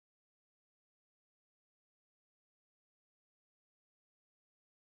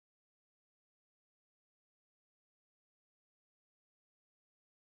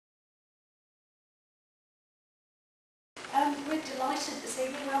We're delighted this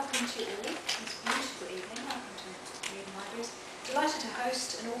evening, welcome to all, this beautiful evening, welcome to Dunedin Libraries. Delighted to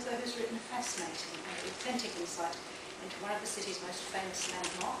host an author who's written a fascinating and authentic insight into one of the city's most famous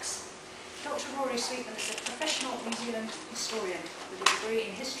landmarks. Dr Rory Sweetman is a professional New Zealand historian with a degree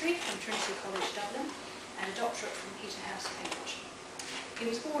in history from Trinity College Dublin and a doctorate from Peterhouse, Cambridge. He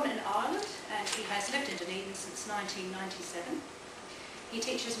was born in Ireland and he has lived in Dunedin since 1997. He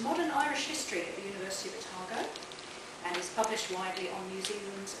teaches modern Irish history at the University of Otago and is published widely on New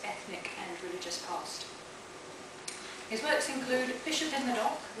Zealand's ethnic and religious past. His works include Bishop in the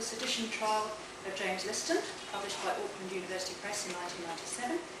Dock, the sedition trial of James Liston, published by Auckland University Press in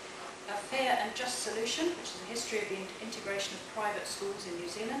 1997, A Fair and Just Solution, which is a history of the integration of private schools in New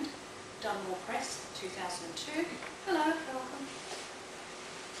Zealand, Dunmore Press, 2002. Hello, welcome.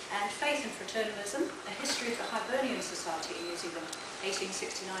 And Faith and Fraternalism, a history of the Hibernian Society in New Zealand,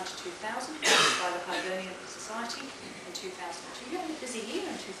 1869 to 2000, published by the Hibernian Society in 2002. You had a busy year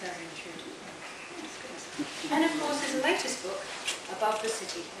in 2002. And of course his latest book, Above the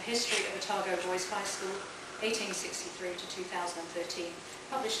City, a history of Otago Boys High School, 1863 to 2013,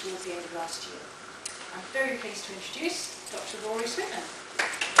 published towards the end of last year. I'm very pleased to introduce Dr Rory Sweetman.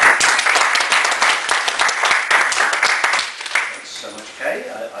 So much, Kay.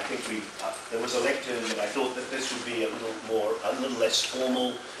 I think there was a lectern that I thought that this would be a little less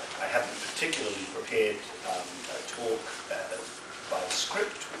formal. I haven't particularly prepared a talk by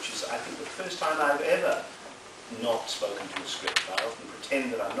script, which is, I think, the first time I've ever not spoken to a script. I often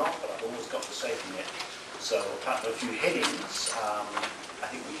pretend that I'm not, but I've always got the safety net. So, apart from a few headings, I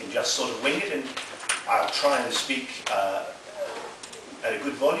think we can just sort of wing it, and I'll try and speak at a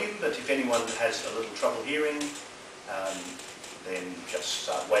good volume, but if anyone has a little trouble hearing, then just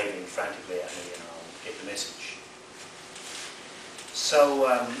start waving frantically at me and I'll get the message. So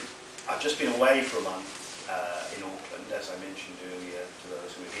I've just been away for a month in Auckland, as I mentioned earlier to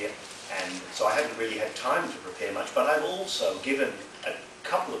those who are here, and so I haven't really had time to prepare much, but I've also given a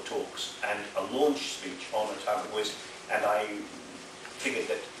couple of talks and a launch speech on Otago Boys, and I figured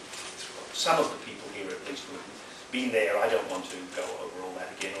that some of the people here at least who've been there, I don't want to go over all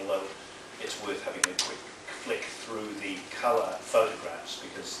that again, although it's worth having a quick flick through the colour photographs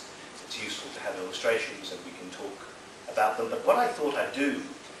because it's useful to have illustrations and we can talk about them. But what I thought I'd do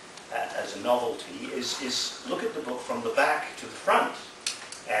as a novelty is look at the book from the back to the front,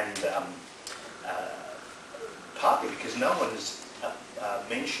 and partly because no one has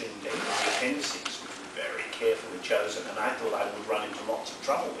mentioned any of the appendices, which were very carefully chosen, and I thought I would run into lots of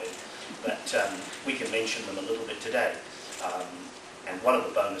trouble with, but we can mention them a little bit today. And one of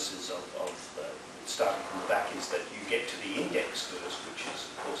the bonuses of starting from the back is that you get to the index first, which is,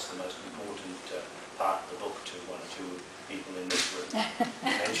 of course, the most important part of the book to one or two people in this room,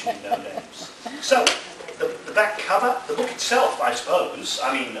 mentioning no names. So, the back cover, the book itself, I suppose,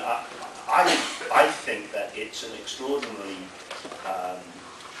 I mean, I think that it's an extraordinarily,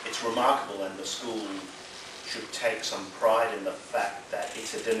 it's remarkable, and the school should take some pride in the fact that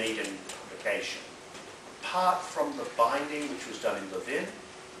it's a Dunedin publication. Apart from the binding, which was done in Levin,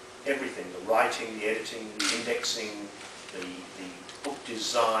 everything, the writing, the editing, the indexing, the book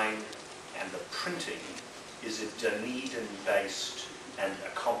design and the printing is a Dunedin-based and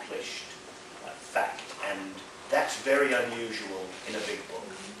accomplished fact, and that's very unusual in a big book.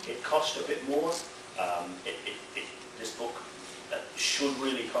 It cost a bit more. This book should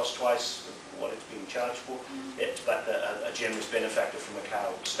really cost twice what it's being charged for, but a generous benefactor from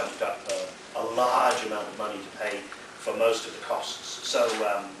Macau stumped up a large amount of money to pay for most of the costs. So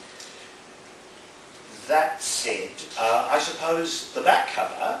that said, I suppose the back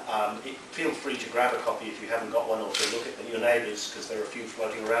cover, feel free to grab a copy if you haven't got one, or to look at your neighbours, because there are a few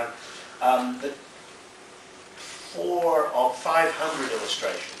floating around. 4 of 500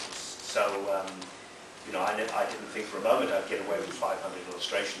 illustrations. So, you know, I didn't think for a moment I'd get away with 500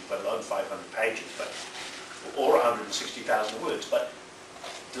 illustrations, let alone 500 pages, or 160,000 words. But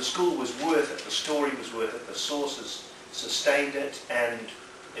the school was worth it, the story was worth it, the sources sustained it, and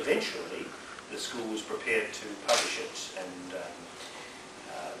eventually the school was prepared to publish it, and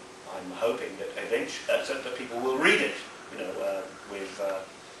I'm hoping that eventually that people will read it. You know,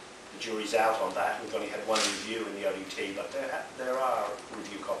 the jury's out on that. We've only had one review in the ODT, but there are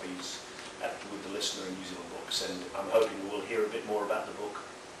review copies with the listener in New Zealand Books, and I'm hoping we'll hear a bit more about the book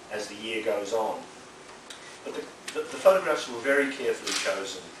as the year goes on. But the photographs were very carefully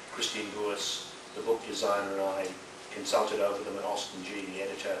chosen. Christine Lewis, the book designer, and I consulted over them, and Austin G, the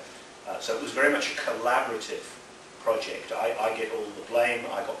editor. So it was very much a collaborative project. I get all the blame,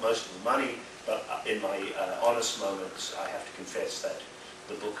 I got most of the money, but in my honest moments I have to confess that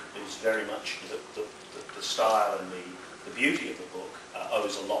the book is very much, the style and the the beauty of the book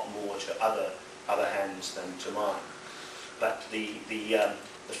owes a lot more to other hands than to mine. But the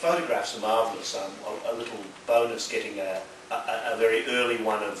photographs are marvellous. A little bonus getting a very early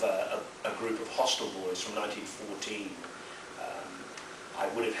one of a group of hostel boys from 1914. I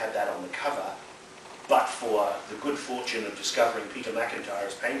would have had that on the cover, but for the good fortune of discovering Peter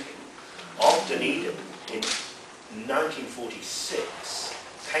McIntyre's painting of Dunedin in 1946,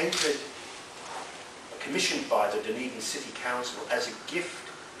 painted, commissioned by the Dunedin City Council as a gift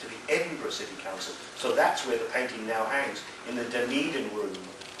to the Edinburgh City Council. So that's where the painting now hangs, in the Dunedin room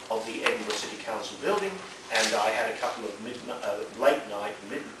of the Edinburgh City Council building. And I had a couple of late night,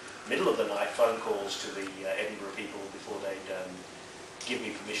 middle of the night phone calls to the Edinburgh people before they'd give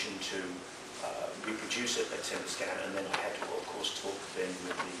me permission to reproduce it at Centre Scan, and then I had to, of course, talk then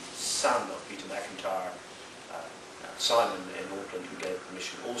with the son of Peter McIntyre, Simon in Auckland, who gave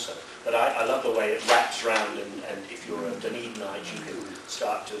permission also. But I love the way it wraps around, and if you're a Dunedinite, you can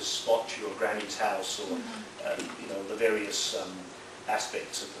start to spot your granny's house, or you know, the various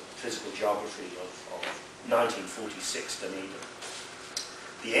aspects of the physical geography of 1946 Dunedin.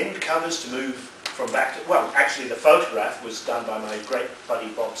 The end covers, to move from back to, well, actually the photograph was done by my great buddy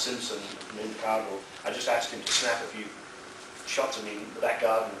Bob Simpson in Cardinal. I just asked him to snap a few shots of me in the back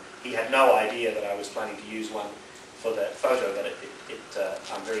garden. He had no idea that I was planning to use one for the photo, but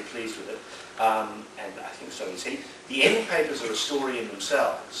I'm very pleased with it, and I think so is he. The end papers are a story in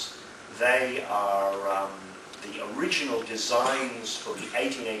themselves. They are the original designs for the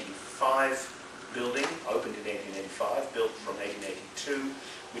 1885 building, opened in 1885, built from 1882,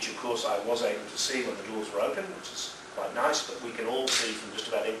 which of course I was able to see when the doors were open, which is quite nice, but we can all see from just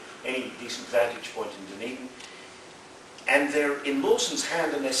about any decent vantage point in Dunedin. And they're in Lawson's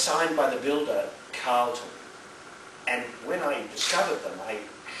hand, and they're signed by the builder, Carlton. And when I discovered them, I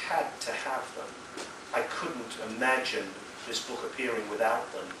had to have them. I couldn't imagine this book appearing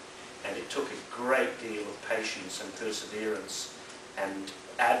without them, and it took a great deal of patience and perseverance and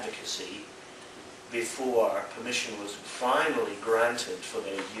advocacy before permission was finally granted for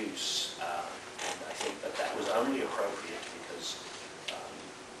their use. And I think that that was only appropriate because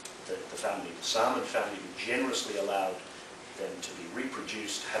the family, the Salmon family, who generously allowed them to be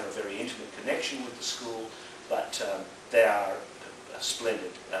reproduced, have a very intimate connection with the school, but they are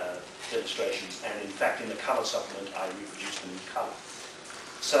splendid illustrations, and in fact in the colour supplement I reproduced them in colour.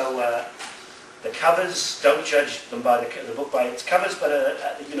 So the covers, don't judge them by the book by its covers, but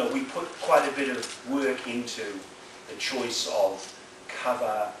you know, we put quite a bit of work into the choice of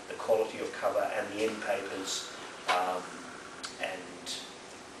cover, the quality of cover, and the end papers,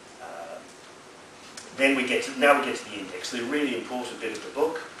 then we get to the index, the really important bit of the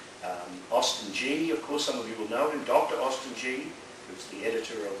book. Austin G, of course, some of you will know him, Dr. Austin G, who's the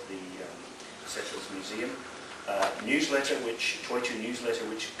editor of the Settlers Museum newsletter, Toitu newsletter,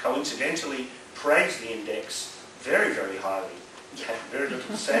 which coincidentally praised the index very, very highly. It had very little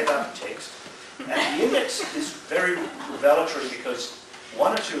to say about the text. And the index is very revelatory because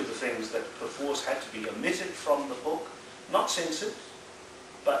one or two of the things that perforce had to be omitted from the book, not censored,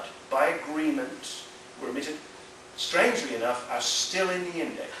 but by agreement were omitted, strangely enough, are still in the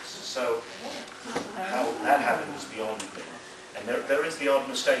index. So how that happened is beyond me. And there is the odd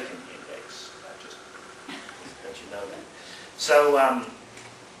mistake in the index. I just let you know that. So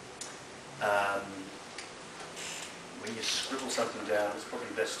when you scribble something down, it's probably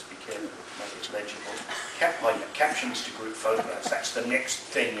best to be careful to make it legible. Captions to group photographs, that's the next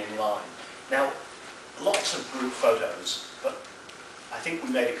thing in line. Now, lots of group photos, but I think we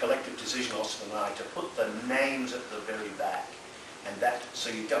made a collective decision, Austin and I, to put the names at the very back, and that so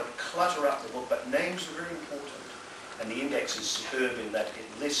you don't clutter up the book, but names are very important. And the index is superb in that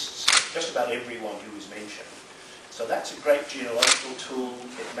it lists just about everyone who is mentioned. So that's a great genealogical tool.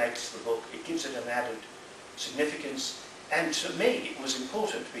 It makes the book, it gives it an added significance. And to me, it was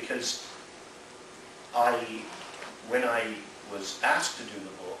important because when I was asked to do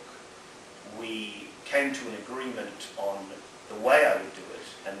the book, we came to an agreement on the way I would do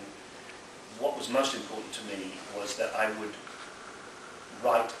it. And what was most important to me was that I would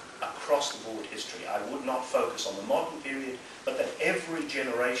write across the board history. I would not focus on the modern period, but that every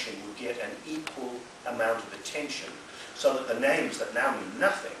generation would get an equal amount of attention, so that the names that now mean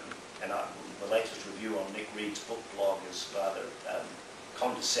nothing, and the latest review on Nick Reed's book blog is rather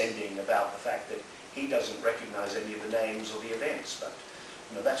condescending about the fact that he doesn't recognise any of the names or the events, but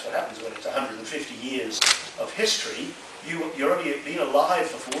you know, that's what happens when it's 150 years of history. You're only been alive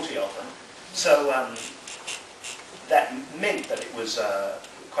for 40 of them, so that meant that it was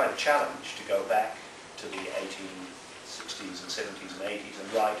quite a challenge to go back to the 1860s and 70s and 80s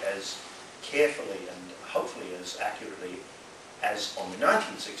and write as carefully and hopefully as accurately as on the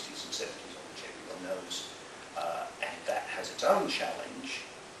 1960s and 70s, on which everyone knows, and that has its own challenge.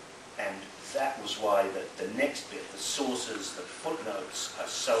 And that was why the next bit, the sources, the footnotes, are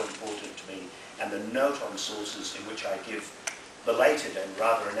so important to me, and the note on sources in which I give belated and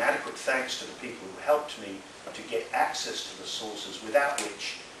rather inadequate thanks to the people who helped me to get access to the sources, without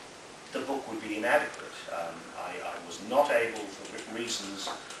which the book would be inadequate. I was not able, for reasons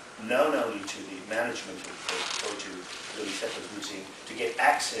known only to the management of the Otago Boys Museum, to get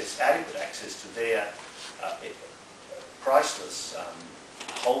adequate access to their priceless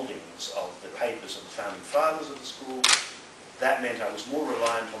holdings of the papers of the founding fathers of the school. That meant I was more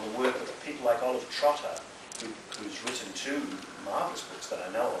reliant on the work of people like Olive Trotter, who's written two marvellous books that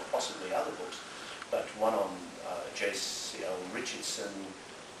I know of, possibly other books, but one on J.C.L. Richardson,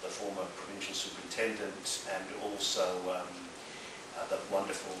 the former provincial superintendent, and also the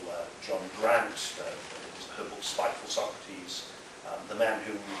wonderful John Grant, her book Spiteful Socrates, the man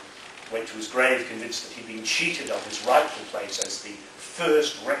who went to his grave convinced that he'd been cheated of his rightful place as the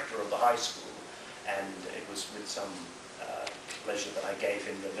first rector of the high school, and it was with some pleasure that I gave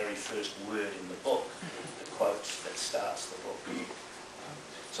him the very first word in the book, the quote that starts the book.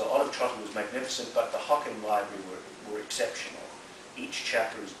 So Olive Trotter was magnificent, but the Hocken Library were exceptional. Each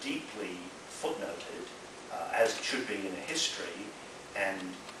chapter is deeply footnoted, as it should be in a history, and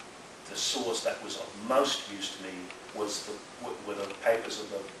the source that was of most use to me were the papers of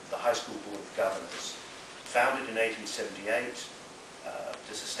the High School Board of Governors. Founded in 1878,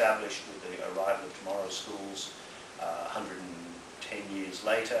 disestablished with the arrival of tomorrow's schools 110 years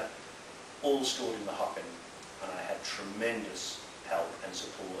later, all stored in the Hocken, and I had tremendous help and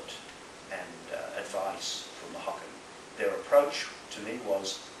support and advice from the Hocken. Their approach to me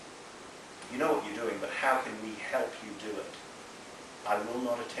was, you know what you're doing, but how can we help you do it? I will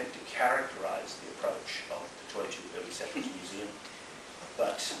not attempt to characterize the approach of the 22 Early Settlers Museum,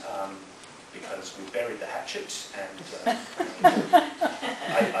 but because we buried the hatchet, and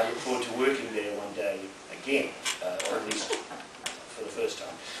I look forward to working there one day again, or at least for the first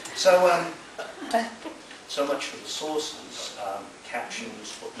time. So, so much for the sources, captions,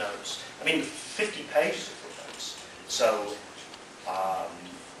 footnotes. I mean, 50 pages of footnotes. So,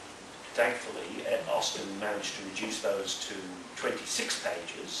 thankfully, Austin managed to reduce those to 26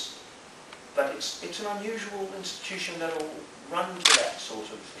 pages, but it's an unusual institution that will run to that sort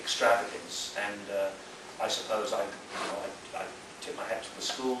of extravagance, and I suppose I tip my hat to the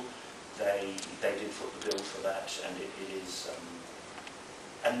school. They did foot the bill for that, and it is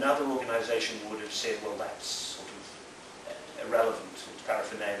another organisation would have said, well, that's sort of irrelevant, it's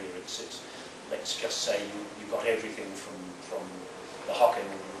paraphernalia, it's let's just say you got everything from the Hocken.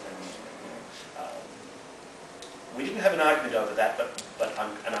 We didn't have an argument over that, but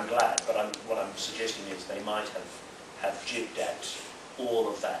I'm glad. But what I'm suggesting is they might have jibbed at all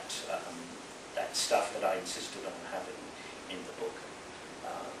of that that stuff that I insisted on having in the book.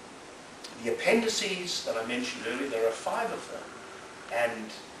 The appendices that I mentioned earlier, there are 5 of them, and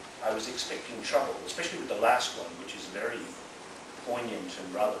I was expecting trouble, especially with the last one, which is a very poignant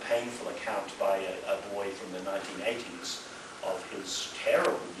and rather painful account by a boy from the 1980s of his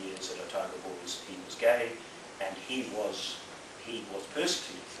terrible years at Otago Boys. He was gay, and he was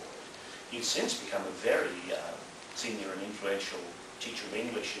persecuted for it. He's since become a very senior and influential teacher of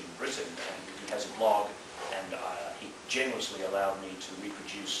English in Britain, and he has a blog, and he generously allowed me to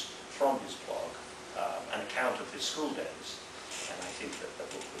reproduce from his blog an account of his school days. And I think that the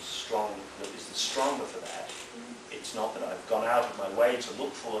book was strong, is the stronger for that. It's not that I've gone out of my way to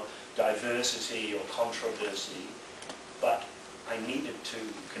look for diversity or controversy, but I needed to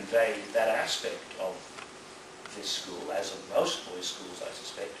convey that aspect of this school, as of most boys' schools, I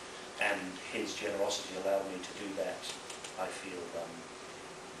suspect, and his generosity allowed me to do that, I feel,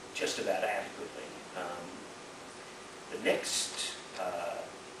 just about adequately. The next,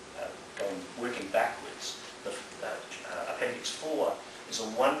 working backwards, Appendix 4 is a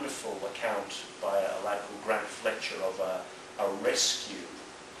wonderful account by a lad called Grant Fletcher of a rescue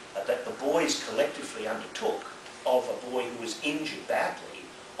that the boys collectively undertook of a boy who was injured badly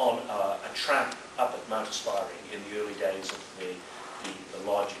on a tramp up at Mount Aspiring in the early days of the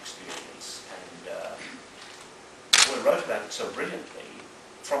lodge experience. And the boy wrote about it so brilliantly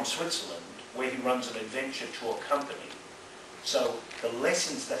from Switzerland, where he runs an adventure tour company. So the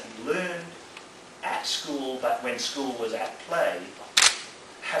lessons that he learned at school, but when school was at play,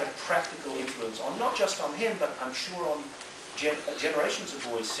 had a practical influence on, not just on him, but I'm sure on generations of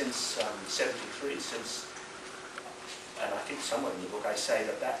boys since 73, and I think somewhere in the book I say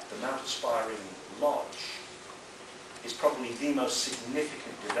that the Mount Aspiring Lodge is probably the most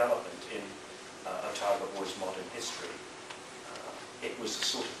significant development in Otago Boys modern history. It was a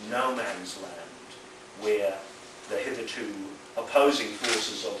sort of no man's land where the hitherto opposing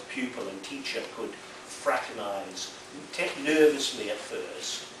forces of pupil and teacher could fraternise nervously at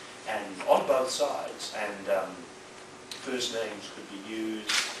first, and on both sides, and first names could be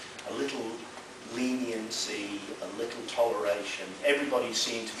used, a little leniency, a little toleration. Everybody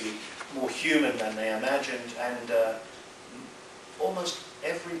seemed to be more human than they imagined, and almost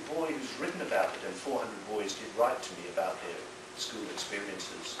every boy who's written about it, and 400 boys did write to me about their school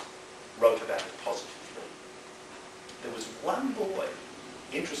experiences, wrote about it positively. There was one boy,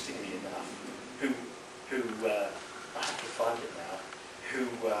 interestingly enough, who I have to find it now, who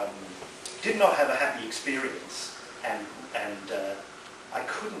did not have a happy experience, and I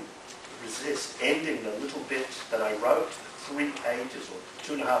couldn't resist ending the little bit that I wrote, 3 pages or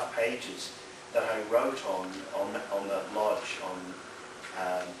 2.5 pages that I wrote on the lodge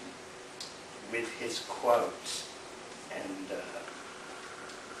with his quotes, and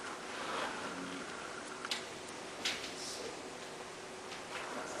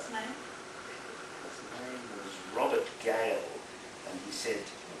His name? his name was Robert Gale, and he said,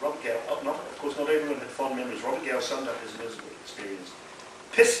 Robert Gale, of course not everyone had fond memories. Robert Gale summed up his miserable experience.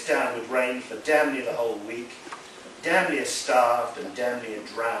 Pissed down with rain for damn near the whole week, damn near starved and damn near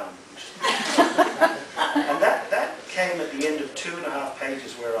drowned. And that came at the end of 2.5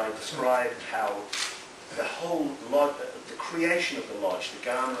 pages where I described how the whole lodge, the creation of the lodge, the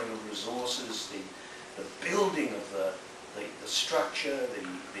garnering of resources, the building of the structure,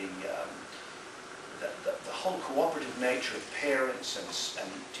 the whole cooperative nature of parents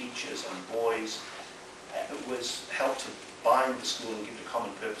and teachers and boys was helped to bind the school and give it a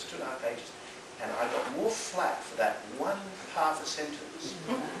common purpose. 2.5 pages. And I got more flack for that one half a sentence.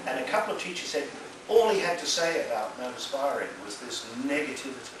 And a couple of teachers said, all he had to say about no aspiring was this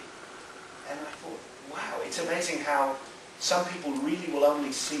negativity. And I thought, wow, it's amazing how some people really will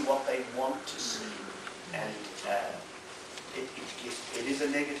only see what they want to see. And it is a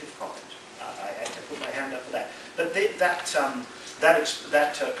negative comment. I had to put my hand up for that. But that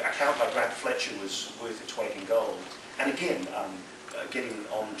account by Grant Fletcher was worth its weight in gold. And again, getting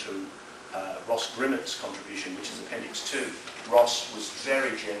on to Ross Grimmett's contribution, which is Appendix 2. Ross was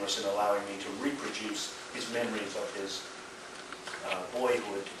very generous in allowing me to reproduce his memories of his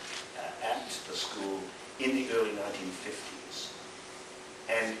boyhood at the school in the early 1950s.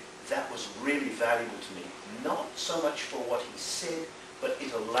 And that was really valuable to me, not so much for what he said, but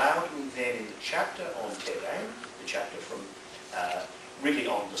it allowed me then in the chapter on Ted Aim, the chapter from really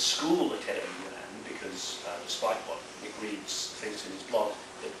on the school that Ted Aim ran, because despite what Nick Reeves thinks in his blog,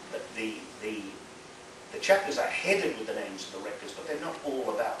 the chapters are headed with the names of the rectors, but they're not all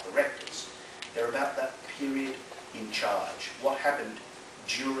about the rectors. They're about that period in charge, what happened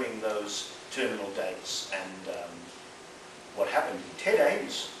during those terminal dates, and what happened in Ted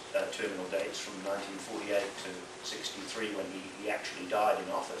Aim's terminal dates from 1948 to 63, when he actually died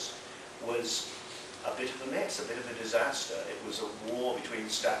in office, was a bit of a mess, a bit of a disaster. It was a war between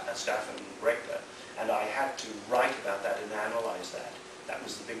staff and rector, and I had to write about that and analyse that. That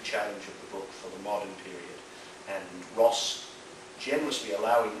was the big challenge of the book for the modern period. And Ross generously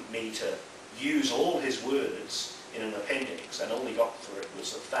allowing me to use all his words in an appendix, and all he got for it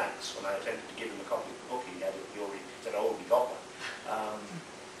was a thanks. When I attempted to give him a copy of the book, he said, oh, we got one.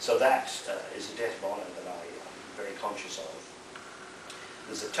 So that is a debt of honour that I'm very conscious of.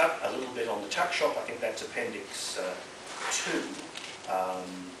 There's a little bit on the tuck shop. I think that's Appendix 2.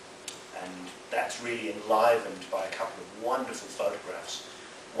 And that's really enlivened by a couple of wonderful photographs.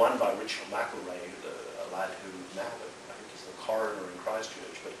 One by Richard McElray, a lad who now, I think, is the coroner in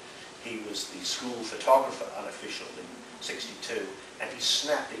Christchurch, but he was the school photographer, unofficial, in '62, and he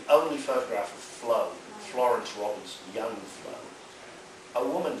snapped the only photograph of Flo, Florence Roberts, young Flo. A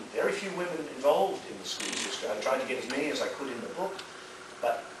woman, very few women involved in the school history. I tried to get as many as I could in the book,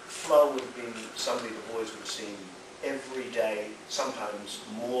 but Flo would have been somebody the boys would have seen every day, sometimes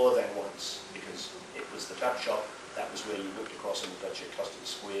more than once, because it was the tuck shop. That was where you looked across and got your custard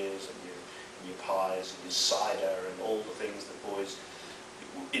squares and your pies and your cider and all the things that boys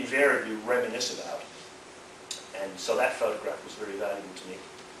invariably reminisce about. And so that photograph was very valuable to me.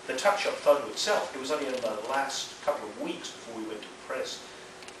 The tuck shop photo itself, it was only in the last couple of weeks before we went to press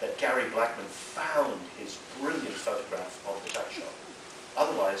that Gary Blackman found his brilliant photograph of the tuck shop.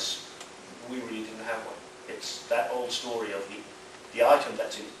 Otherwise, we really didn't have one. It's that old story of the item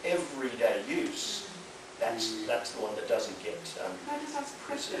that's in everyday use. That's the one that doesn't get Can I just ask a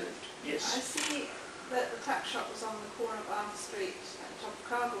question? preserved. Yes. I see that the tuck shop was on the corner of Arthur Street at the top of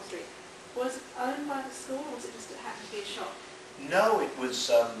Cargill Street. Was it owned by the school, or was it just it happened to be a shop? No, it was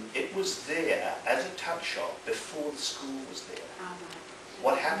there as a tuck shop before the school was there.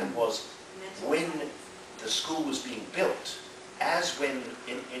 What happened was, when the school was being built, as when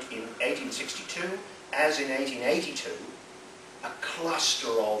in 1862, as in 1882, a cluster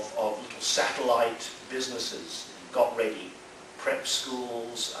of little satellite businesses got ready. Prep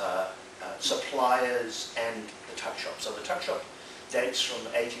schools, suppliers, and the tuck shop. So the tuck shop dates from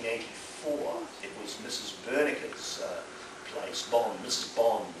 1884. It was Mrs. Bernicker's place, Bond. Mrs.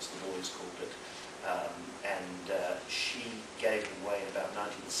 Bond, as the boys called it. She gave it away in about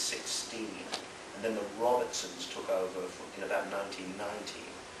 1916. And then the Robertsons took over in about 1990.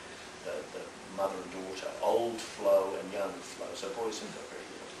 The mother and daughter, Old Flo and Young Flo. So boys have got very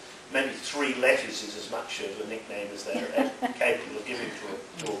good. Maybe 3 letters is as much of a nickname as they're capable of giving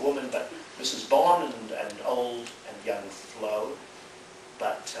to a woman, but Mrs. Bond and Old and Young Flo.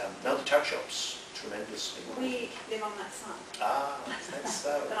 But no, the tuck shops, tremendously. We live on that side. Ah, that's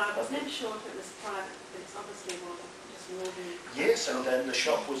so. But I was never sure if it was private, but it's obviously just northern. Yes, and then the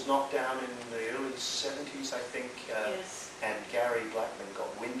shop was knocked down in the early 70s, I think. Yes. And Gary Blackman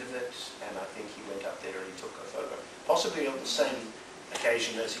got wind of it, and I think he went up there and he took a photograph. Possibly on the same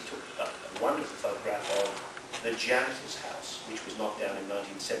occasion as he took a wonderful photograph of the janitor's house, which was knocked down in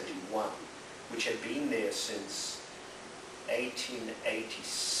 1971, which had been there since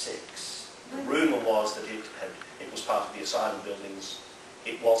 1886. The rumour was that it was part of the asylum buildings.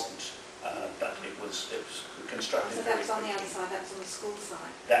 It wasn't, but it was constructed. So that was on the other side. That was on the school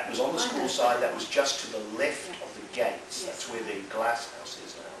side. That was on the school side. That was just to the left of the gates. That's where the glass house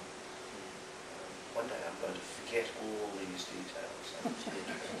is now. One day I'm going to forget all these details.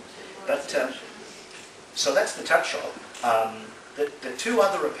 But so that's the tuck shop. The 2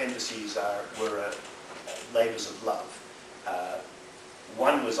 other appendices were labours of love.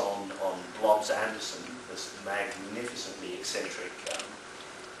 One was on Blobbs Anderson, this magnificently eccentric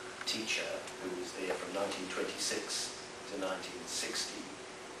teacher who was there from 1926 to 1960,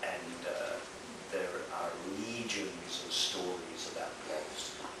 and there are legions of stories about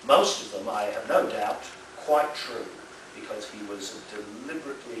Blobbs. Most of them, I have no doubt, quite true, because he was a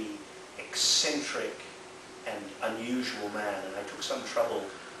deliberately eccentric and unusual man, and I took some trouble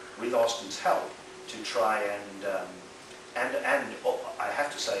with Austin's help to try and I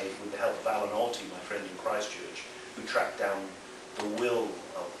have to say, with the help of Alan Alty, my friend in Christchurch, who tracked down the will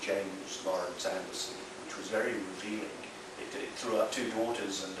of James Lawrence Anderson, which was very revealing. It threw up 2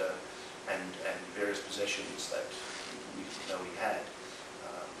 daughters and various possessions that we didn't know he had.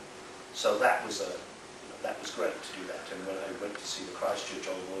 So that was great to do that. And when I went to see the Christchurch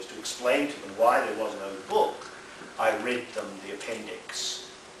Old Boys to explain to them why there was no book, I read them the appendix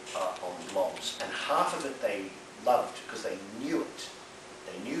on Blobbs, and half of it they loved because they knew it.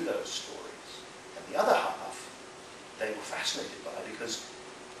 They knew those stories. And the other half they were fascinated by, because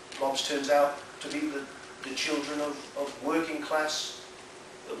Blobbs turns out to be the children of working class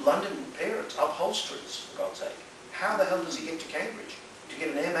London parents, upholsterers, for God's sake. How the hell does he get to Cambridge? To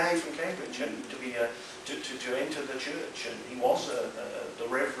get an MA from Cambridge and to enter the church. And he was the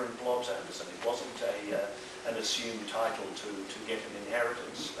Reverend Blobbs Anderson. It wasn't an assumed title to get an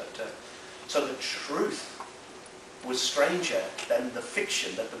inheritance. But, so the truth was stranger than the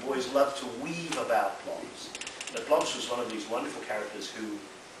fiction that the boys loved to weave about Blobbs. But Blobbs was one of these wonderful characters who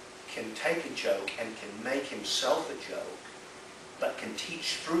can take a joke and can make himself a joke, but can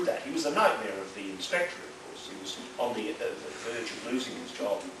teach through that. He was the nightmare of the inspector, of course. He was on the verge of losing his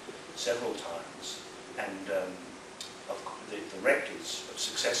job several times, and the rectors,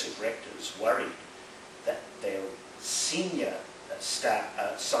 successive rectors, worried that their senior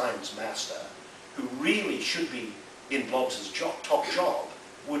science master, who really should be in Blobbs' top job,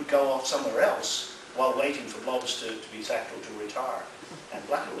 would go off somewhere else while waiting for Blobbs to be sacked or to retire. And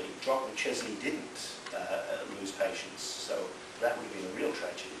luckily, Jock McChesney didn't lose patience, so that would have been a real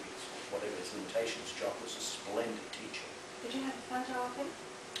tragedy, because whatever his limitations, Jock was a splendid teacher. Did you have a photo of him?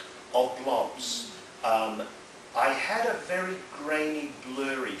 Of Blobbs. I had a very grainy,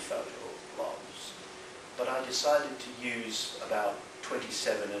 blurry photo of Blobbs, but I decided to use about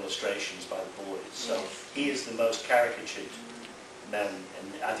 27 illustrations by the boys. So he is the most caricatured man,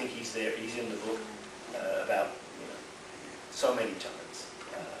 and I think he's there. He's in the book about so many times.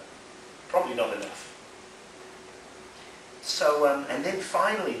 Probably not enough. So and then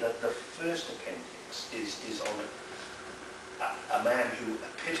finally, the first appendix is on a man who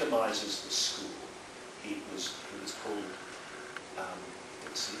epitomizes the school. He was called.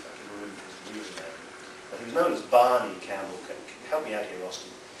 Let's see if I can remember his real name. But he was known as Barney Campbell. Help me out here,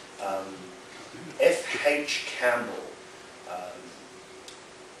 Austin. F.H. Campbell.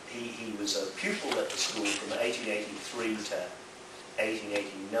 He was a pupil at the school from 1883 to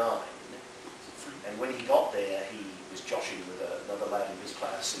 1889. And when he got there, he was joshing with another lad in his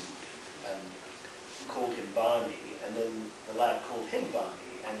class and called him Barney, and then the lad called him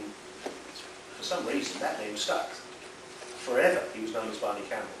Barney, and for some reason that name stuck. Forever he was known as Barney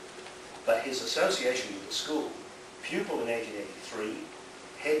Campbell. But his association with the school, pupil in 1883,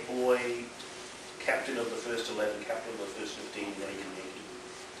 head boy, captain of the first 11, captain of the first 15 in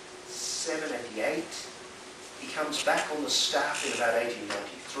 1887, 88. He comes back on the staff in about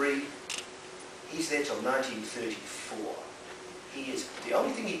 1893. He's there till 1934. He is, the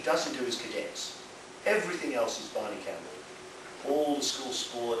only thing he doesn't do is cadets. Everything else is Barney Campbell. All the school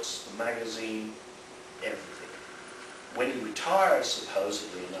sports, the magazine, everything. When he retires,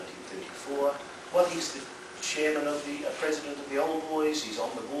 supposedly in 1934, well, he's the chairman of the, president of the Old Boys, he's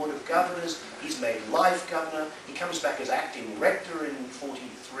on the board of governors, he's made life governor, he comes back as acting rector in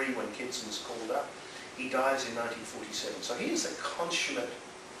 43 when Kidson's called up. He dies in 1947. So he is a consummate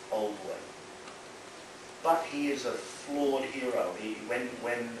old boy. But he is a flawed hero.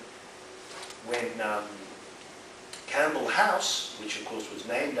 When Campbell House, which of course was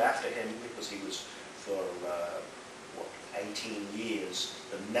named after him because he was for 18 years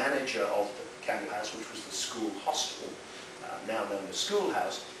the manager of the Campbell House, which was the school hostel, now known as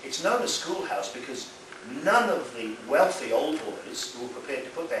Schoolhouse. It's known as Schoolhouse because none of the wealthy old boys who were prepared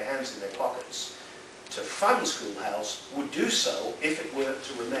to put their hands in their pockets to fund Schoolhouse would do so if it were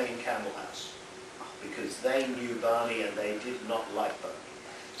to remain Campbell House, because they knew Barney and they did not like Barney.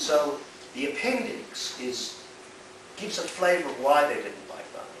 So the appendix gives a flavour of why they didn't like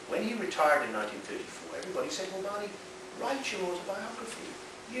Barney. When he retired in 1934, everybody said, well, Barney, write your autobiography.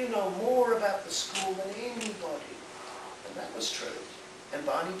 You know more about the school than anybody. And that was true. And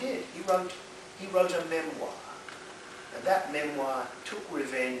Barney did. He wrote a memoir. And that memoir took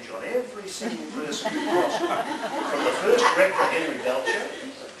revenge on every single person who crossed him. From the first rector, Henry Belcher,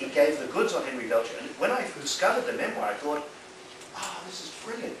 he gave the goods on Henry Belcher. And when I discovered the memoir, I thought, oh, this is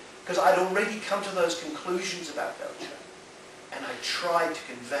brilliant. Because I'd already come to those conclusions about Belcher. And I tried to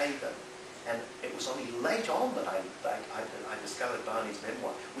convey them. And it was only late on that I discovered Barney's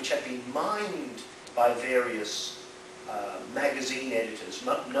memoir, which had been mined by various magazine editors,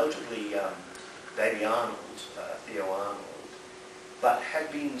 notably Baby Arnold, Theo Arnold, but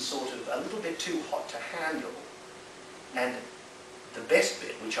had been sort of a little bit too hot to handle. And the best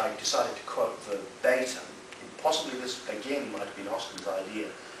bit, which I decided to quote verbatim, possibly this again might have been Austin's idea,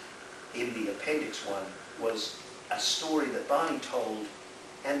 in the appendix one, was a story that Barney told,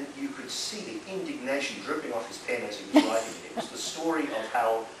 and you could see the indignation dripping off his pen as he was writing it. It was the story of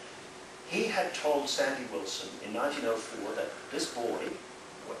how he had told Sandy Wilson in 1904 that this boy,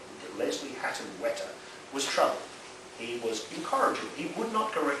 Leslie Hatton Wetter, was troubled. He was incorrigible. He would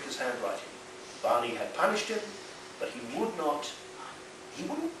not correct his handwriting. Barney had punished him, but he wouldn't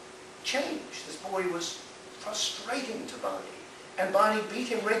change. This boy was frustrating to Barney. And Barney beat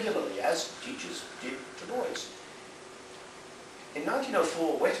him regularly, as teachers did to boys. In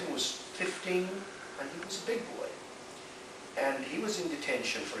 1904, Wetton was 15, and he was a big boy. And he was in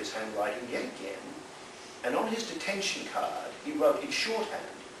detention for his handwriting yet again. And on his detention card, he wrote in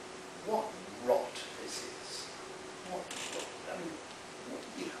shorthand, "What rot this is. What rot. I mean,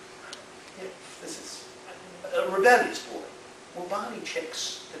 this is a rebellious boy." Well, Barney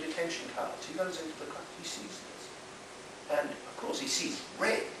checks the detention cards. He goes into the class, he sees this. And, of course, he sees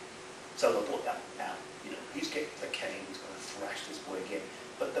red. So the boy, now, he's getting the cane, he's going to thrash this boy again.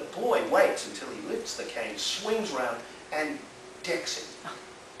 But the boy waits until he lifts the cane, swings around, and decks him.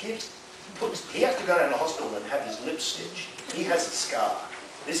 He has to go down to the hospital and have his lips stitched. He has a scar.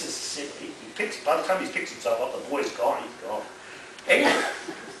 This is silly. By the time he picks himself up, the boy's gone. He's gone. Anyway,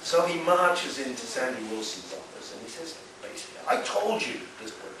 so he marches into Sandy Wilson's office and he says, basically, "I told you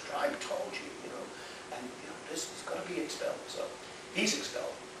this boy was I told you, and this is going to be expelled." So he's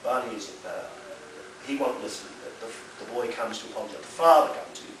expelled. Barney is, he won't listen. The boy comes to apologize. The father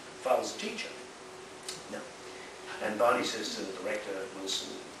comes to. The father's a teacher. No. And Barney says to the director, Wilson,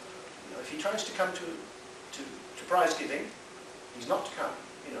 if he tries to come to prize giving, he's not to come.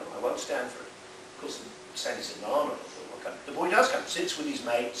 I won't stand for it. Of course, Sandy said, no, the boy does come, sits with his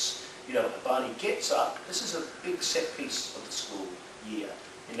mates. Barney gets up. This is a big set piece of the school year.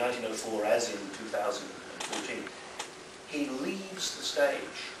 In 1904, as in 2014, he leaves the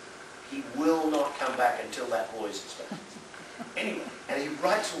stage. He will not come back until that boy's expelled. Anyway, and he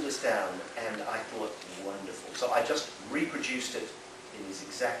writes all this down, and I thought, wonderful. So I just reproduced it in his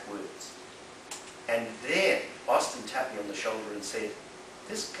exact words. And then Austin tapped me on the shoulder and said,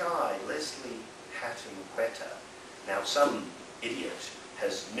 "This guy, Leslie Hatton Wetter," now some idiot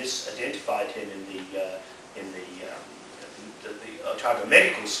has misidentified him in the the Otago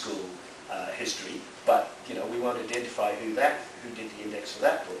Medical School history, but we won't identify who did the index for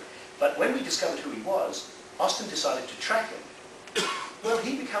that book. But when we discovered who he was, Austin decided to track him. Well,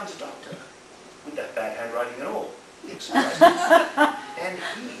 he becomes a doctor with that bad handwriting and all. And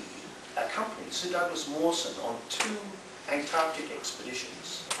he accompanied Sir Douglas Mawson on 2 Antarctic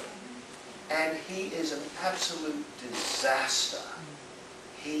expeditions. And he is an absolute disaster.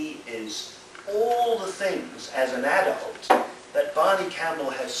 He is all the things as an adult that Barney Campbell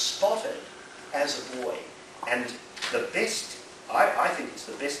has spotted as a boy. And the best, I think it's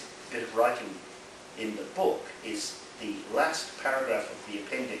the best bit of writing in the book is the last paragraph of the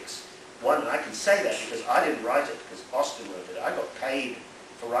appendix 1. And I can say that because I didn't write it, because Austin wrote it. I got paid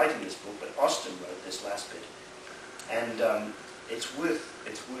for writing this book, but Austin wrote this last bit. And it's worth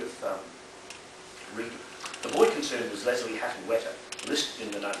reading. The boy concerned was Leslie Hatton Wetter, listed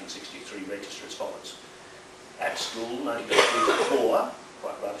in the 1963 register as follows. At school, 1903-4,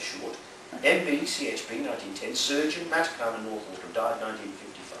 quite rather short. MB, CHP, 1910, surgeon, Matakana, North Auckland, died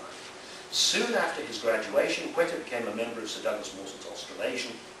 1955. Soon after his graduation, Wetter became a member of Sir Douglas Mawson's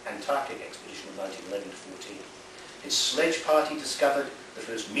Australasian Antarctic expedition of 1911-14. His sledge party discovered the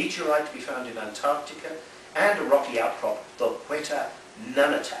first meteorite to be found in Antarctica and a rocky outcrop, the Wetter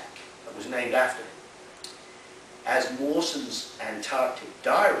Nunatak, that was named after him. As Mawson's Antarctic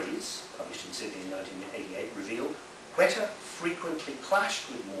Diaries, published in Sydney in 1988, reveal, Wetter frequently clashed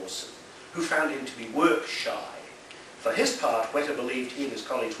with Mawson, who found him to be work-shy. For his part, Wetter believed he and his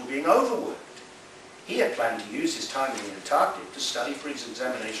colleagues were being overworked. He had planned to use his time in the Antarctic to study for his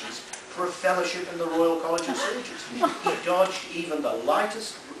examinations for a fellowship in the Royal College of Surgeons. He dodged even the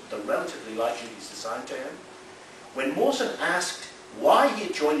relatively light duties assigned to him. When Mawson asked why he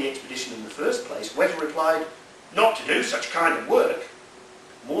had joined the expedition in the first place, Wetter replied, "Not to do such kind of work."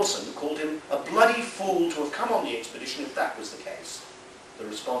 Mawson called him a bloody fool to have come on the expedition if that was the case. The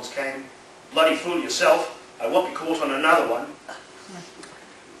response came, "Bloody fool yourself, I won't be caught on another one."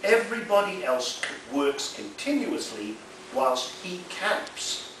 Everybody else works continuously whilst he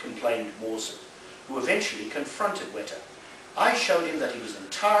camps, complained Mawson, who eventually confronted Wetter. "I showed him that he was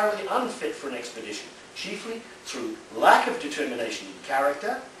entirely unfit for an expedition, chiefly through lack of determination and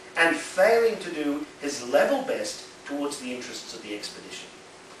character, and failing to do his level best towards the interests of the expedition."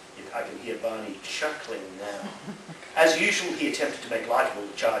 I can hear Barney chuckling now. As usual, he attempted to make light of all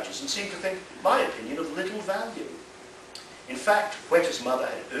the charges and seemed to think my opinion of little value. In fact, Wetter's mother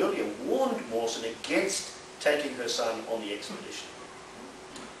had earlier warned Mawson against taking her son on the expedition.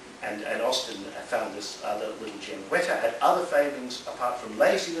 And Austin found this other little gem. Wetter had other failings apart from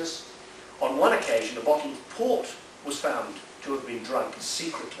laziness. On one occasion, a bottle of port was found to have been drunk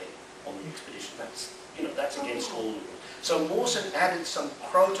secretly on the expedition. That's against all rules. So Mawson added some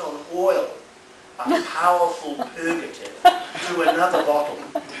croton oil, a powerful purgative, to another bottle.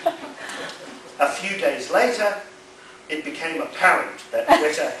 A few days later, it became apparent that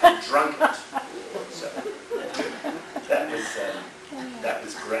Wetter had drunk it. So that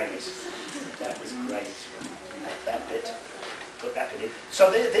was great. That was great. That bit. Put that bit in.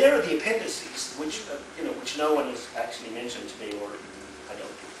 So there are the appendices, which no one has actually mentioned to me, or I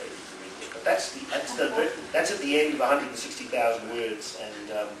don't think they need to read it. But that's at the end of 160,000 words,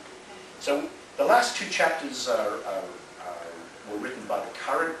 and so the last 2 chapters were written by the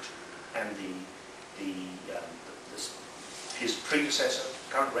current and his predecessor,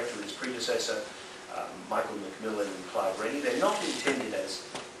 current rector and his predecessor, Michael McMillan and Clive Rennie. They're not intended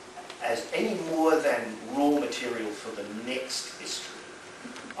as any more than raw material for the next history.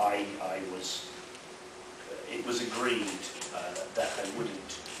 It was agreed that I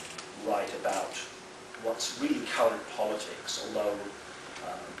wouldn't write about what's really current politics, although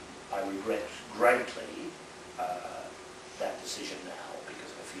I regret greatly that decision now,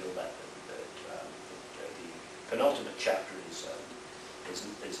 because I feel that the penultimate chapter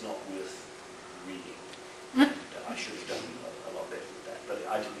is not worth reading. And I should have done a lot better with that, but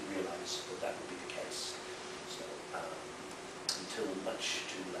I didn't realise that would be the case. So until much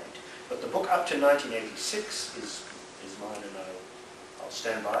too late. But the book up to 1986 is mine, and I'll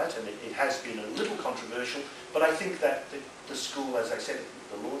stand by it. And it has been a little controversial, but I think that the school, as I said at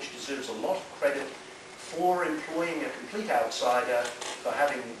the launch, deserves a lot of credit for employing a complete outsider, for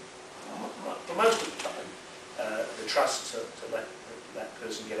having, for most of the time, the trust to let that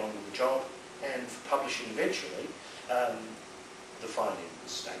person get on with the job, and for publishing eventually the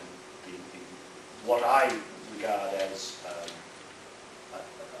findings and what I regard as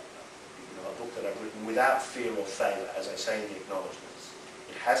a book that I've written without fear or favour, as I say in the acknowledgements.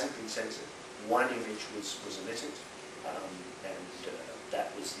 It hasn't been censored. One image was omitted, and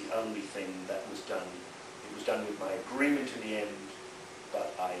that was the only thing that was done It was done with my agreement in the end,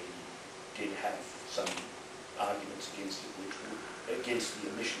 but I did have some arguments against it, against the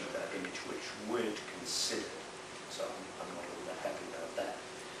omission of that image, which weren't considered. So I'm not all that happy about that.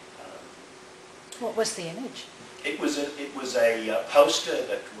 What was the image? It was a poster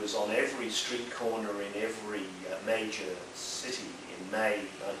that was on every street corner in every major city in May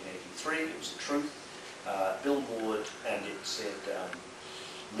 1983. It was a truth billboard, and it said,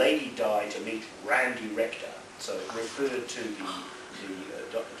 "Lady Di to meet Randy Rector." So it referred to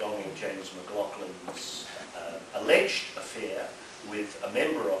Dr. Donald James McLaughlin's alleged affair with a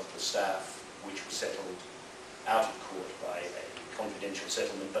member of the staff, which was settled out of court by a confidential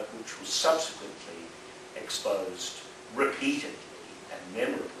settlement, but which was subsequently exposed repeatedly and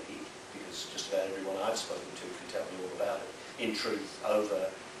memorably, because just about everyone I've spoken to can tell me all about it, in truth,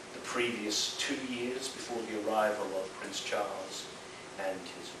 over the previous 2 years before the arrival of Prince Charles and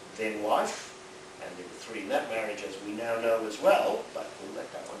his then wife, and there were 3 in that marriage, as we now know as well, but we'll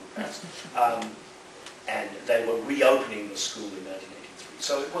let that one pass. And they were reopening the school in 1983.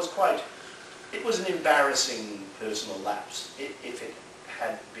 So it was an embarrassing personal lapse. If it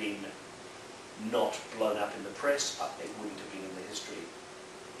had been not blown up in the press, it wouldn't have been in the history.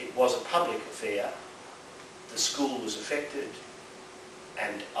 It was a public affair. The school was affected,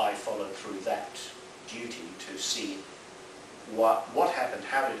 and I followed through that duty to see what happened,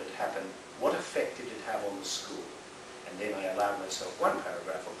 how did it happen, what effect did it have on the school. And then I allowed myself one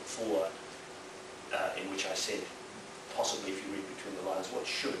paragraph of the 4 in which I said, possibly if you read between the lines, what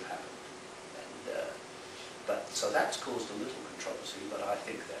should have happened. And, so that's caused a little controversy, but I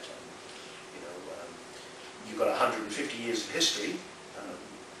think that you've got 150 years of history.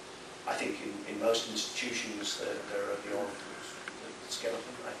 I think in most institutions there are beyond the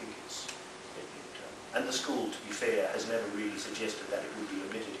skeleton. I think and the school, to be fair, has never really suggested that it would be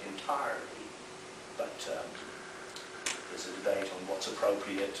omitted entirely, but there's a debate on what's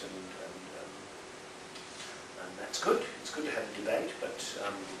appropriate, and that's good. It's good to have a debate, but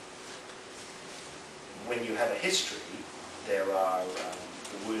when you have a history, there are,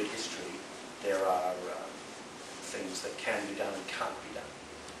 the word history, there are things that can be done and can't be done.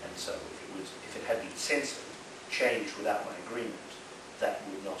 And so if it had been censored, changed without my agreement, that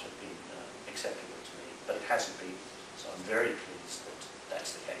would not have been acceptable to me. But it hasn't been, so I'm very pleased that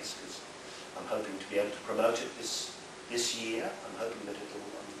that's the case, because I'm hoping to be able to promote it this year. I'm hoping that it'll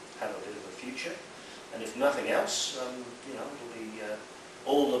have a bit of a future. And if nothing else, it'll be,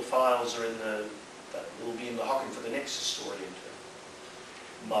 all the files are will be in the hocking for the next historian to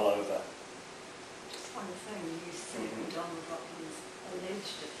mull over. Just one thing, you said Don McLaughlin's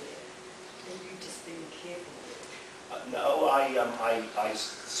alleged affair, and you've just been careful with it. No, I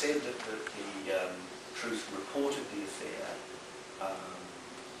said that the Truth reported the affair.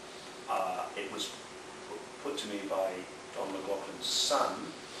 It was put to me by Don McLaughlin's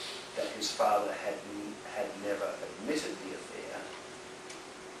son that his father had never admitted the affair.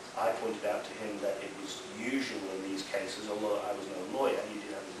 I pointed out to him that it was usual in these cases, although I was no lawyer, he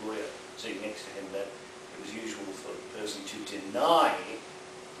did have his lawyer sitting next to him, that it was usual for the person to deny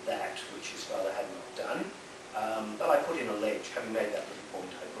that which his father had not done. But I put in alleged, having made that little point,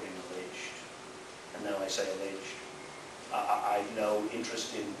 I put in alleged. And now I say alleged. I've no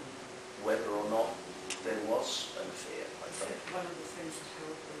interest in whether or not there was an affair. Is that one of the things that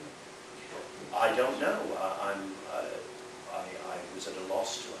helped them? I don't know. I was at a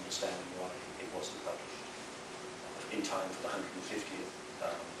loss to understand why it wasn't published in time for the 150th.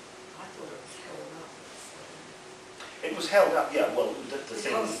 I thought it was held up. It was held up, yeah. Well, the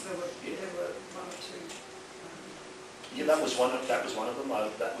thing. There were 1 or 2. Yeah, that was one of them.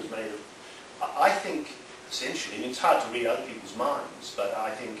 That was made of. I think essentially, it's hard to read other people's minds, but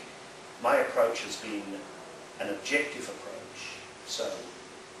I think my approach has been an objective approach, so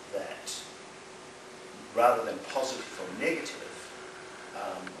that rather than positive or negative,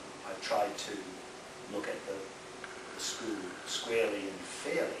 I've tried to look at the school squarely and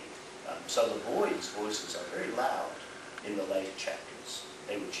fairly. So the boys' voices are very loud in the later chapters.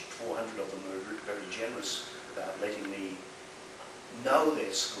 400 of them were very generous about letting me know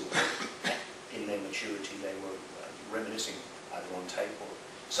their school. In their maturity, they were reminiscing either on tape or...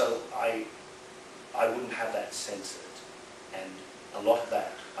 So I wouldn't have that censored, and a lot of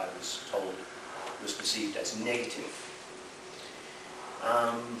that, I was told, was perceived as negative.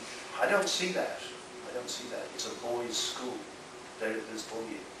 I don't see that. I don't see that. It's a boys' school. There's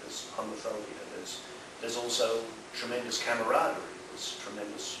bullying, there's homophobia, there's also tremendous camaraderie, there's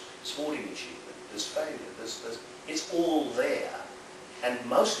tremendous sporting achievement, there's failure, it's all there. And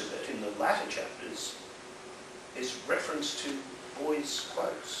most of it, in the latter chapters, is reference to boys'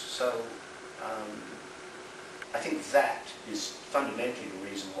 quotes. So I think that is fundamentally the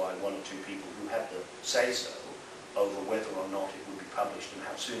reason why one or two people who had the say-so over whether or not it would be published and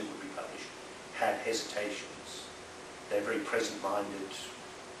how soon it would be published had hesitations. They're very present-minded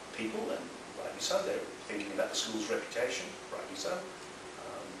people, and rightly so. They're thinking about the school's reputation, rightly so.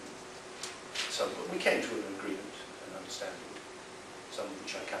 So we came to an agreement and understanding, some of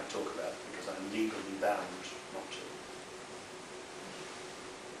which I can't talk about because I'm legally bound not to.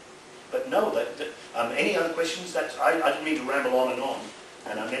 But no, any other questions? I didn't mean to ramble on,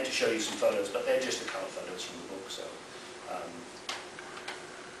 and I meant to show you some photos, but they're just the colour photos from the book. So,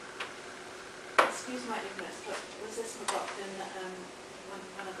 excuse my ignorance, but was this McLaughlin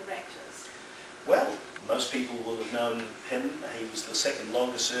one of the rectors? well, most people will have known him. He was the second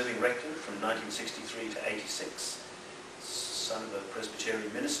longest serving rector from 1963 to 86, son of a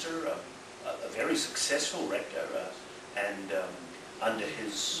Presbyterian minister, a very successful rector, and under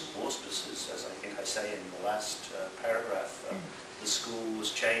his auspices, as I think I say in the last paragraph, the school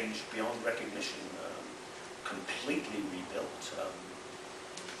was changed beyond recognition, completely rebuilt.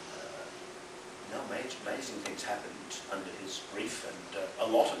 Amazing things happened under his brief, and a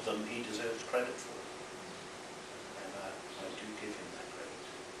lot of them he deserves credit for. And I do give him that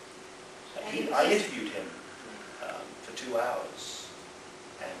credit. I interviewed him for 2 hours,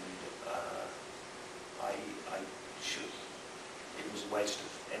 and it was a waste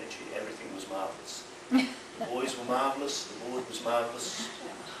of energy. Everything was marvellous. The boys were marvellous, the board was marvellous,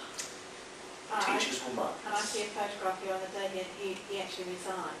 the teachers were marvellous. And I see a photograph here on the day he actually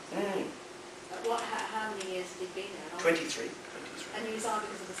resigned. How many years had he been there? 23. And he resigned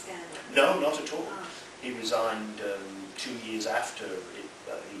because of the scandal? No, not at all. He resigned 2 years after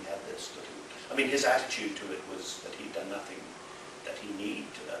he had this little... I mean, his attitude to it was that he'd done nothing that he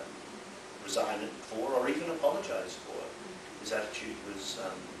need resign for or even apologise for. His attitude was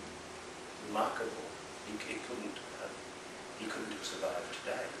remarkable. He couldn't have survived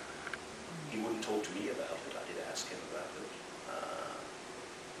today. He wouldn't talk to me about it. I did ask him about it.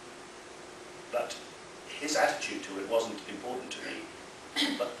 But his attitude to it wasn't important to me,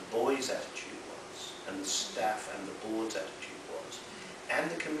 but the boys' attitude was, and the staff and the board's attitude was, and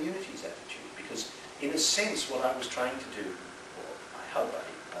the community's attitude. Because in a sense what I was trying to do, or I hope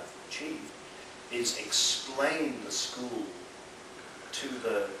I've achieved, is explain the school to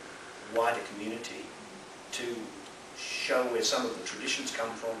the wider community, to show where some of the traditions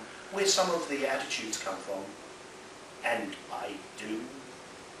come from, where some of the attitudes come from, and I do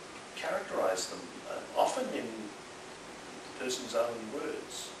characterise them, often in the person's own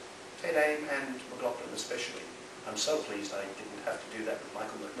words. Ted Aim and McLaughlin especially. I'm so pleased I didn't have to do that with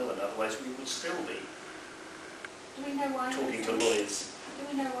Michael Macmillan, otherwise we would still be talking to lawyers. Do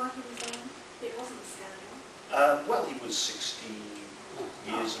we know why he resigned? It wasn't a scandal. Well, he was 60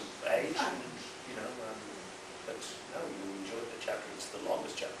 years of age, and, but no, you enjoyed the chapter. It's the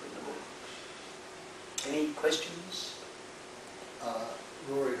longest chapter in the book. Any questions?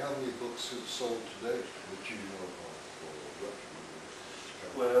 Rory, how many books have sold to date that you know of?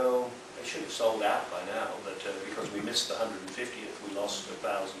 Well, they should have sold out by now, but because we missed the 150th, we lost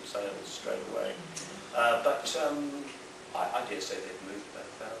 1,000 sales straight away. But I dare say they've moved about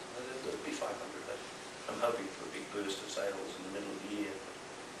 1,000. There'll be 500. I'm hoping for a big burst of sales in the middle of the year.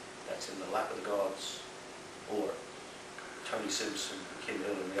 That's in the lap of the gods, or Tony Simpson, Kim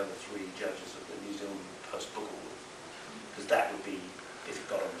Hill, and the other 3 judges of the New Zealand Post-Book Award, because that would be, if it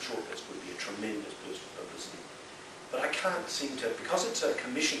got on the shortlist, would be a tremendous burst of publicity. But I can't seem to, because it's a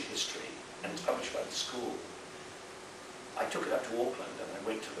commissioned history and it's published by the school, I took it up to Auckland and I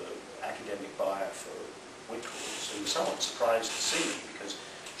went to the academic buyer for Whitcourse, who was somewhat surprised to see me because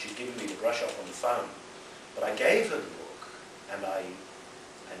she'd given me the brush off on the phone. But I gave her the book, and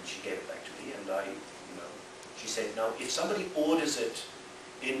she gave it back to me, and she said, no, if somebody orders it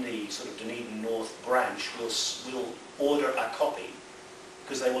in the sort of Dunedin North branch, we'll order a copy,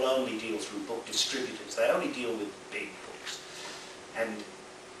 because they will only deal through book distributors. They only deal with big books. And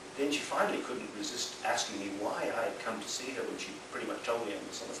then she finally couldn't resist asking me why I had come to see her when she pretty much told me on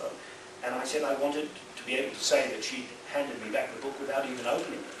this on the phone. And I said I wanted to be able to say that she handed me back the book without even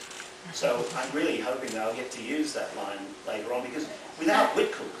opening it. So I'm really hoping that I'll get to use that line later on, because without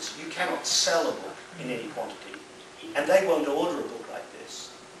Whitcourse you cannot sell a book in any quantity, and they won't order a book like this.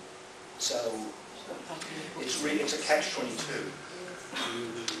 So it's a catch-22.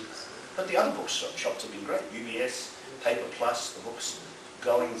 But the other bookshops have been great. UBS, Paper Plus, the book's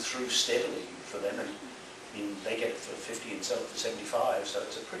going through steadily for them, and I mean, they get it for 50 and sell it for 75, so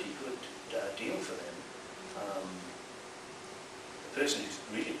it's a pretty good deal for them. The person who's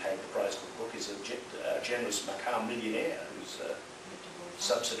really paid the price for the book is a generous Macau millionaire who's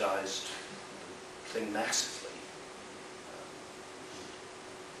subsidised the thing massively.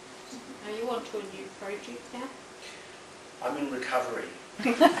 Are you on to a new project now? I'm in recovery.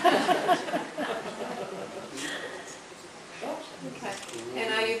 Okay.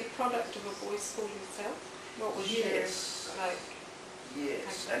 And are you the product of a boys' school yourself? What was Yes. your, like...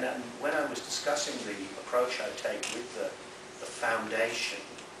 Yes, and when I was discussing the approach I take with the foundation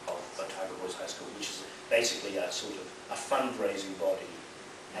of Otago Boys High School, which is basically a sort of a fundraising body,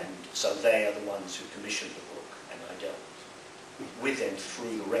 and so they are the ones who commissioned the book, and I dealt with them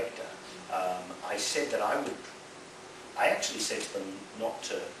through the rector. I said that I actually said to them not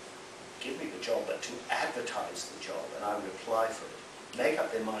to give me the job, but to advertise the job, and I would apply for it. Make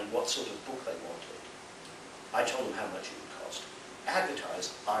up their mind what sort of book they wanted. I told them how much it would cost.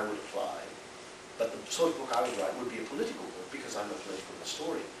 Advertise, I would apply, but the sort of book I would write would be a political book, because I'm a political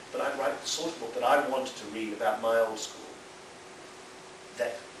historian, but I'd write the sort of book that I wanted to read about my old school,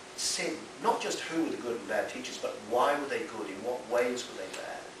 that said not just who were the good and bad teachers, but why were they good, in what ways were they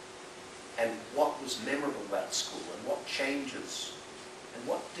bad, and what was memorable about the school, and what changes, and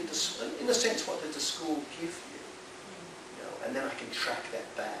what did the, in a sense, what did the school give you? You know, and then I can track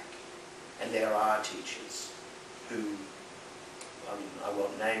that back. And there are teachers who, I mean, I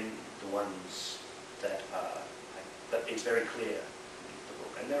won't name the ones that are, but it's very clear in the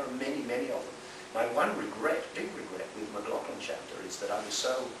book, and there are many, many of them. My one regret, big regret with McLaughlin chapter is that I was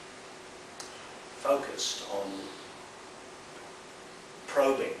so focused on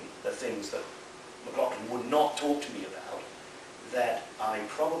probing the things that McLaughlin would not talk to me about, that I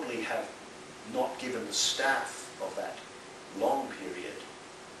probably have not given the staff of that long period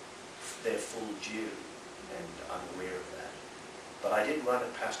their full due, and I'm aware of that. But I did run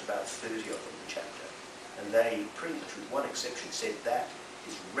it past about 30 of them, the chapter, and they pretty much, with one exception, said that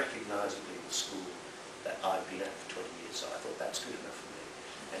is recognisably the school that I've been at for 20 years, so I thought that's good enough for me.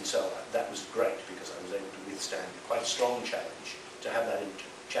 And so that was great, because I was able to withstand quite a strong challenge to have that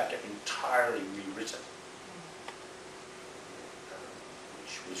chapter entirely rewritten,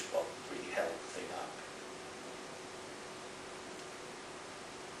 which was what really held the thing up.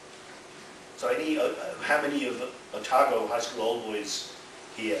 So how many of Otago High School old boys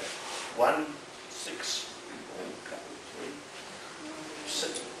here? 1, 6,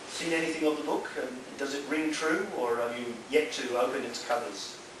 3. Seen anything of the book? Does it ring true, or have you yet to open its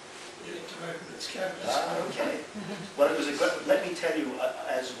covers? Yet to open its covers. Ah, okay. Well, it was a great, let me tell you,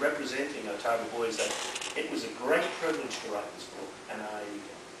 as representing Otago Boys, that it was a great privilege to write this book, and I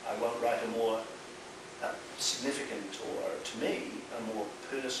won't write a more significant, or to me, a more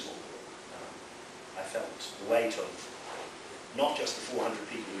personal book. I felt the weight of not just the 400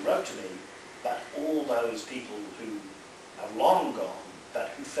 people who wrote to me, but all those people who are long gone, but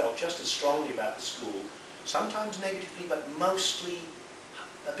who felt just as strongly about the school, sometimes negatively, but mostly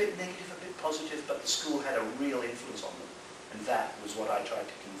a bit negative, a bit positive, but the school had a real influence on them. And that was what I tried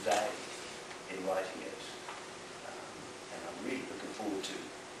to convey in writing it. And I'm really looking forward to it.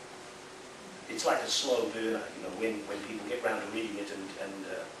 It's like a slow burner, you know, when people get round to reading it, and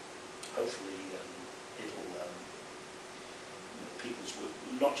hopefully people's work,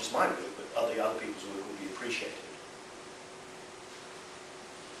 not just my work, but other people's work will be appreciated.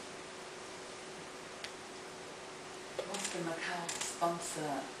 Was the Macau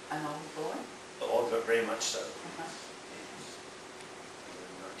sponsor an old boy? Oh, very much so. Uh-huh. Yes. In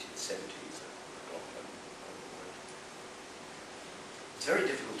the 1970s. It's very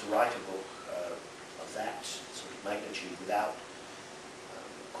difficult to write a book of that sort of magnitude without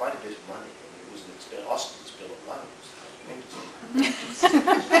quite a bit of money. I mean, it was an expense. Austin's bill alone was Getting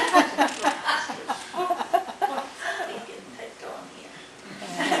picked on here.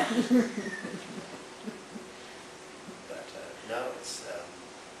 But no, it's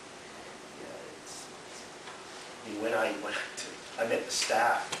I mean, when I met the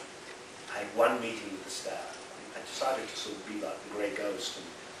staff, I had one meeting with the staff. I decided to sort of be like the grey ghost and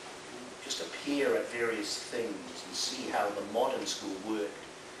just appear at various things and see how the modern school worked,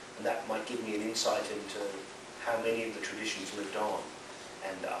 and that might give me an insight into how many of the traditions lived on.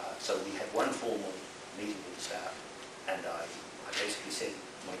 And so we had one formal meeting with the staff, and I basically said,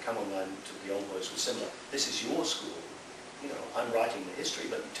 my come on line to the old boys was similar. This is your school. You know, I'm writing the history,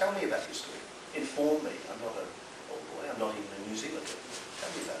 but tell me about your school. Inform me. I'm not an old boy. I'm not even a New Zealander. Tell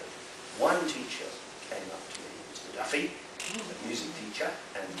me about it. One teacher came up to me, Mr. Duffy, a music teacher,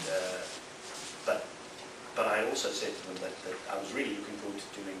 and but I also said to them that I was really looking forward to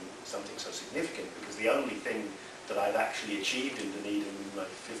doing something so significant, because the only thing that I've actually achieved in Dunedin in my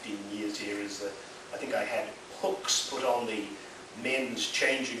 15 years here is that I think I had hooks put on the men's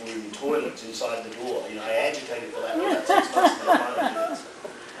changing room toilets inside the door. You know, I agitated for that for about 6 months and I finally did it.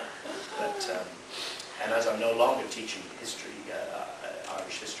 But, and as I'm no longer teaching history,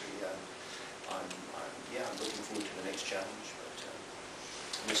 Irish history,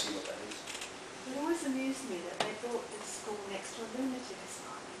 We'll see what that is. It always amused me that they built this school next to a lunatic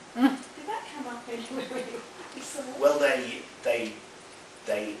asylum. Did that come up anywhere we saw it? Well, they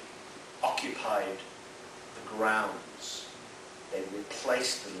occupied the grounds. They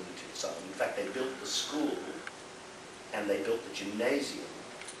replaced the lunatic asylum. In fact, they built the school and they built the gymnasium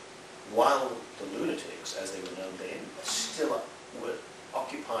while the lunatics, as they were known then, still were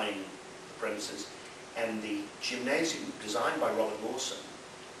occupying the premises. And the gymnasium, designed by Robert Lawson,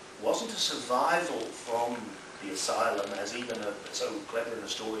 wasn't a survival from the asylum, as even so clever an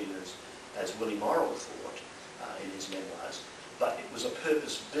historian as Willie Morrill thought in his memoirs, but it was a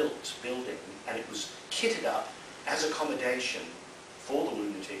purpose-built building, and it was kitted up as accommodation for the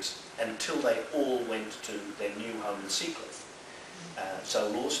lunatics until they all went to their new home in Seacliff. So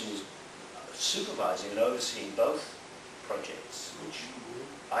Lawson was supervising and overseeing both projects, which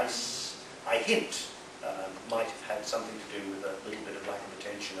I hint might have had something to do with a little bit of lack of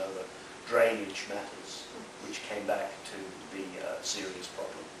attention over drainage matters, which came back to be a serious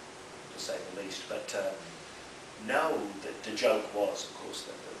problem, to say the least. But no, the joke was, of course,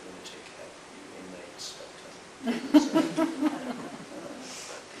 that the lunatic had inmates.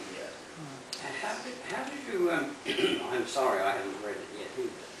 How did you, I'm sorry I haven't read it yet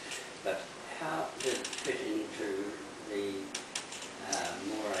either, but how did it fit into the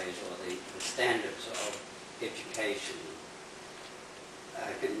mores or the standards of education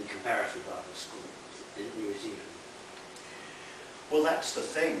in comparison to other schools in New Zealand? Well, that's the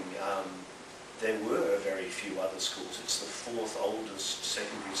thing. There were very few other schools. It's the fourth oldest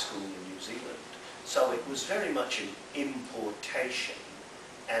secondary school in New Zealand. So it was very much an importation,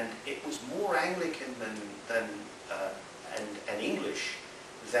 and it was more Anglican and English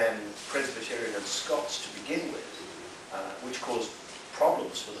than Presbyterian and Scots to begin with, which caused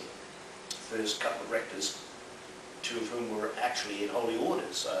problems for the first couple of rectors, two of whom were actually in holy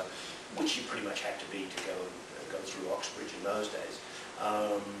orders, which you pretty much had to be to go through Oxbridge in those days.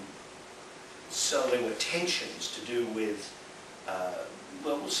 So there were tensions to do with,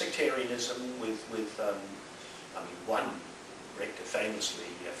 sectarianism, with one rector famously,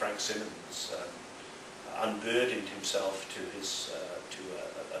 Frank Simmons, unburdened himself to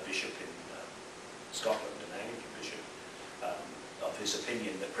a bishop in Scotland, an Anglican bishop, of his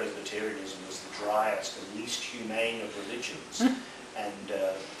opinion that Presbyterianism was the driest and least humane of religions, and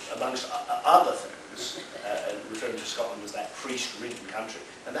amongst other things, referring to Scotland as that priest-ridden country.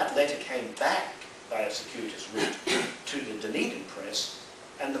 And that letter came back by a circuitous route to the Dunedin press,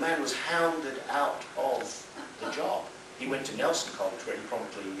 and the man was hounded out of the job. He went to Nelson College, where he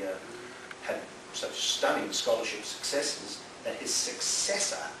promptly had such stunning scholarship successes that his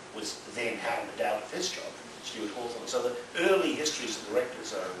successor was then hounded out of his job, Stuart Hawthorne. So the early histories of the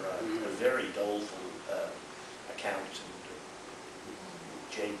rectors are a very doleful account.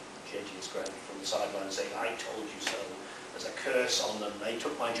 And J.G. is great from the sideline saying, "I told you so." There's a curse on them. They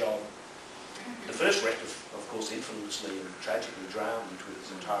took my job. The first rector, of course, infamously and tragically drowned with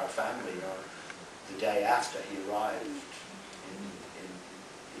his entire family the day after he arrived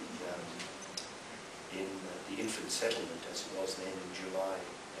in the infant settlement, as it was then in July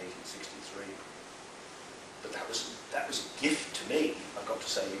 1863. But that was a gift to me, I've got to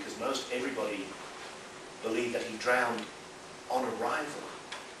say, because most everybody believed that he drowned on arrival.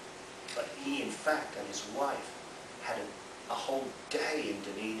 But he, in fact, and his wife had a whole day in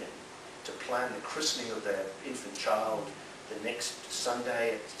Dunedin to plan the christening of their infant child the next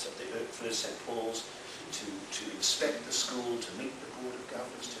Sunday at the first St. Paul's, to inspect the school, to meet the Board of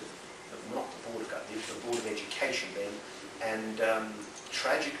Governors, not the Board of Governors, the Board of Education then, and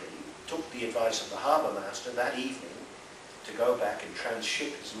tragically took the advice of the harbour master that evening to go back and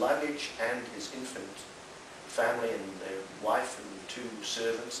transship his luggage and his infant family and their wife and two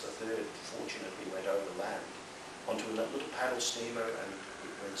servants. The third, fortunately, went over land onto a little paddle steamer and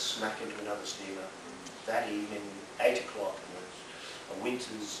went smack into another steamer that evening, 8 o'clock, and it was a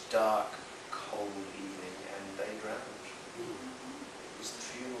winter's dark, cold evening, and they drowned. It was the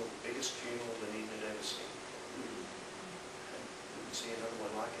funeral, biggest funeral Dunedin had ever seen. And didn't see another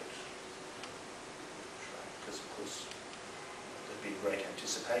one like it. Because, of course, there'd been great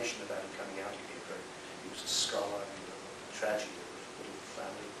anticipation about him coming out again. He was a scholar, and a tragedy of his little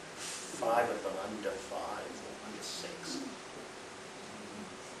family. 5 of them under 5 or under 6.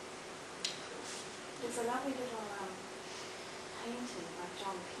 There's a lovely little painting by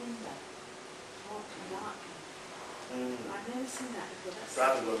John Pender, Walking Darkly. I've never seen that before. That's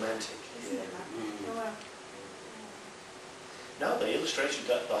Rather romantic. isn't it? No, the illustration,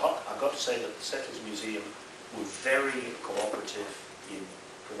 I've got to say that the Settlers Museum were very cooperative in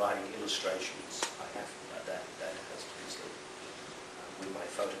providing illustrations. That has to be said. With my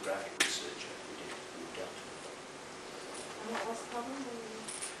photographic researcher who dealt with them. And what was the problem?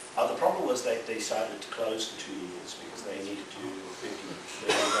 The problem was they decided to close for 2 years because they needed to do 50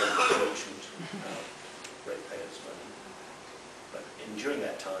 million ratepayers' money. But during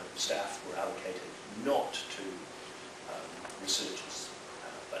that time, staff were allocated not to researchers,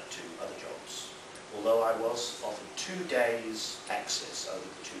 but to other jobs. Although I was offered 2 days access over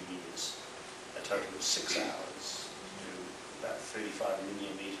the 2 years, a total of 6 hours, to about 35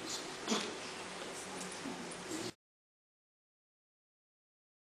 linear metres of research.